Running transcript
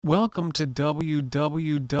Welcome to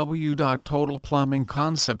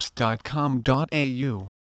www.totalplumbingconcepts.com.au.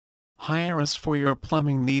 Hire us for your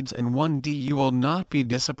plumbing needs and one day you will not be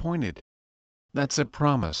disappointed. That's a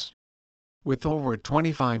promise. With over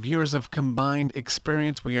 25 years of combined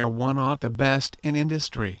experience, we are one of the best in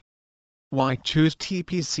industry. Why choose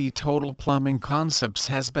TPC? Total Plumbing Concepts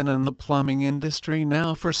has been in the plumbing industry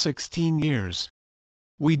now for 16 years.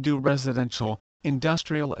 We do residential,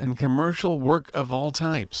 industrial and commercial work of all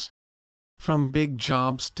types. From big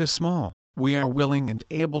jobs to small, we are willing and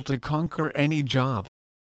able to conquer any job.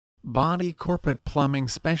 Body corporate plumbing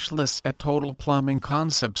specialists at Total Plumbing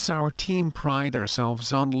Concepts. Our team pride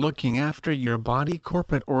ourselves on looking after your body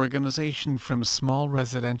corporate organization from small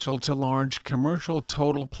residential to large commercial.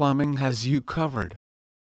 Total Plumbing has you covered.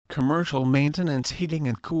 Commercial maintenance, heating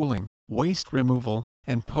and cooling, waste removal,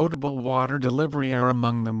 and potable water delivery are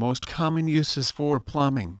among the most common uses for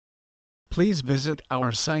plumbing. Please visit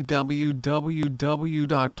our site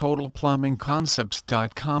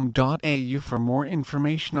www.totalplumbingconcepts.com.au for more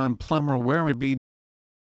information on plumber. Where we be